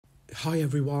Hi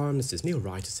everyone, this is Neel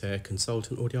Raithatha,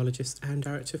 consultant audiologist and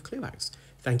director of WAX.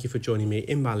 Thank you for joining me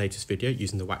in my latest video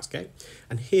using the WAXscope.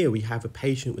 And here we have a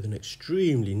patient with an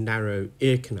extremely narrow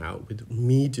ear canal with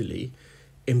medially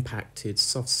impacted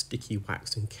soft sticky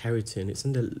wax and keratin. It's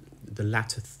in the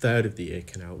latter third of the ear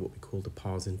canal, what we call the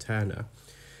pars interna.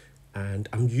 And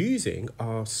I'm using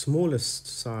our smallest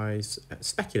size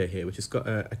specular here, which has got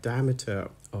a diameter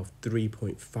of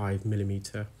 3.5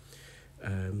 millimeter.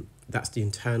 That's the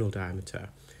internal diameter,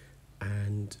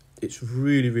 and it's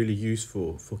really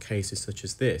useful for cases such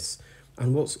as this.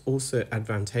 And what's also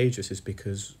advantageous is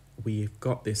because we've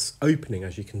got this opening,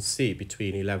 as you can see,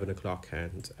 between 11 o'clock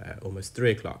and almost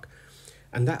 3 o'clock,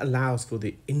 and that allows for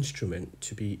the instrument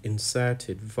to be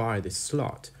inserted via this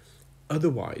slot.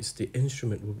 Otherwise the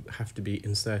instrument will have to be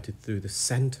inserted through the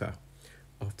center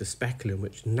of the speculum,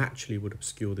 which naturally would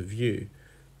obscure the view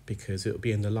because it will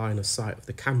be in the line of sight of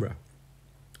the camera.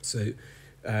 So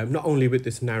not only with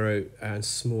this narrow and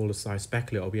smaller size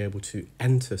specular I'll be able to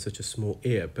enter such a small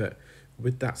ear, but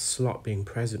with that slot being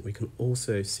present we can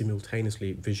also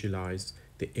simultaneously visualize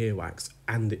the earwax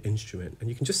and the instrument. And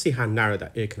you can just see how narrow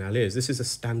that ear canal is. This is a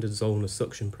standard Zollner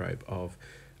suction probe of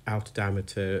outer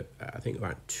diameter, I think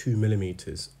about 2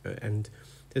 millimeters, and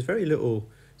there's very little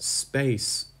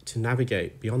space to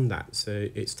navigate beyond that, so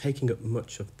it's taking up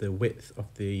much of the width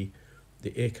of the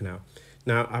ear canal.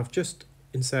 Now I've just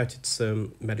inserted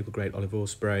some medical grade olive oil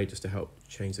spray just to help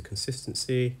change the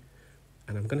consistency,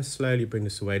 and I'm going to slowly bring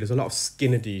this away. There's a lot of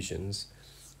skin adhesions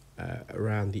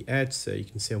around the edge, so you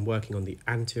can see I'm working on the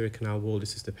anterior canal wall.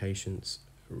 This is the patient's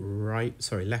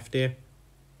left ear.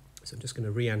 So I'm just going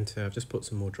to re-enter. I've just put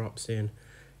some more drops in.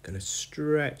 Going to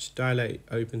stretch, dilate,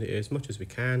 open the ear as much as we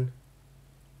can.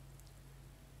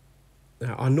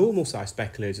 Now our normal size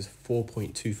specular is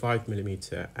 4.25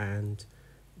 millimeter, and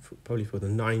probably for the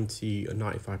 90 or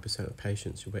 95% of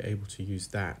patients you'll be able to use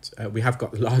that. We have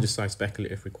got the larger size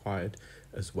specular if required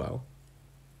as well.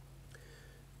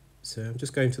 So I'm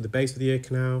just going to the base of the ear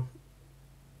canal.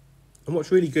 And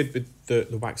what's really good with the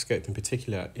WAXscope in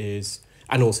particular is,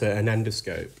 and also an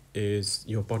endoscope, is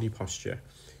your body posture.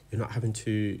 You're not having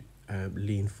to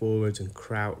lean forwards and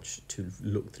crouch to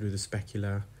look through the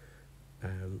specular,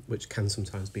 which can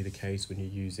sometimes be the case when you're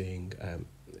using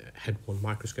head-worn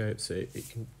microscope. So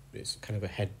it's kind of a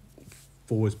head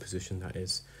forwards position, that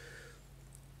is.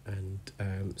 And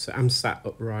so I'm sat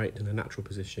upright in a natural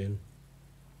position,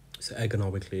 so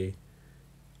ergonomically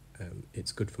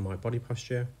it's good for my body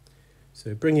posture.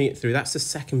 So bringing it through, that's the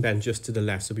second bend just to the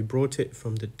left. So we brought it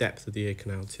from the depth of the ear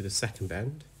canal to the second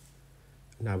bend.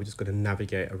 Now we're just going to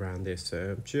navigate around this.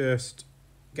 So just,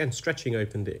 again, stretching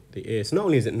open the ear. So not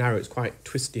only is it narrow, it's quite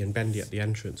twisty and bendy at the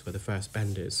entrance where the first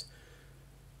bend is.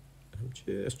 I'm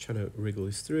just trying to wriggle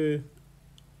this through.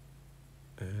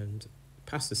 And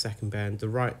past the second bend,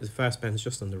 the first bend is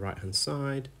just on the right hand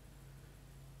side.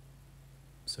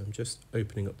 So I'm just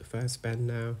opening up the first bend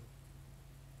now.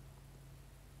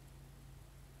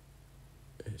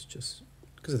 It's just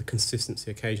because of the consistency,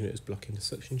 occasionally it was blocking the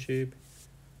suction tube.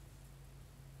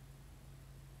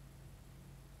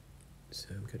 So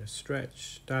I'm going to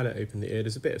stretch, dilate open the ear.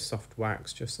 There's a bit of soft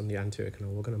wax just on the anterior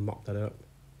canal. We're going to mop that up.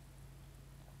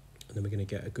 And then we're going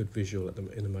to get a good visual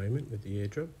in a moment with the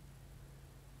eardrum.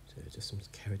 So just some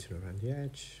keratin around the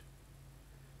edge.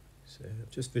 So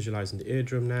just visualizing the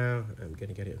eardrum now. I'm going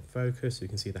to get it in focus so you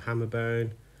can see the hammer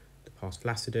bone, the pars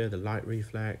flaccida, the light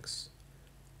reflex.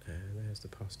 And there's the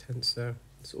pars tensor.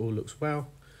 This all looks well.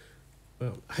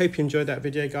 Well, I hope you enjoyed that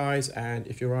video, guys. And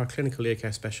if you are a clinical ear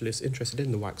care specialist interested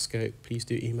in the WAXscope, please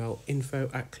do email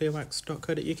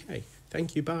info@clearwax.co.uk.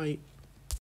 Thank you, bye.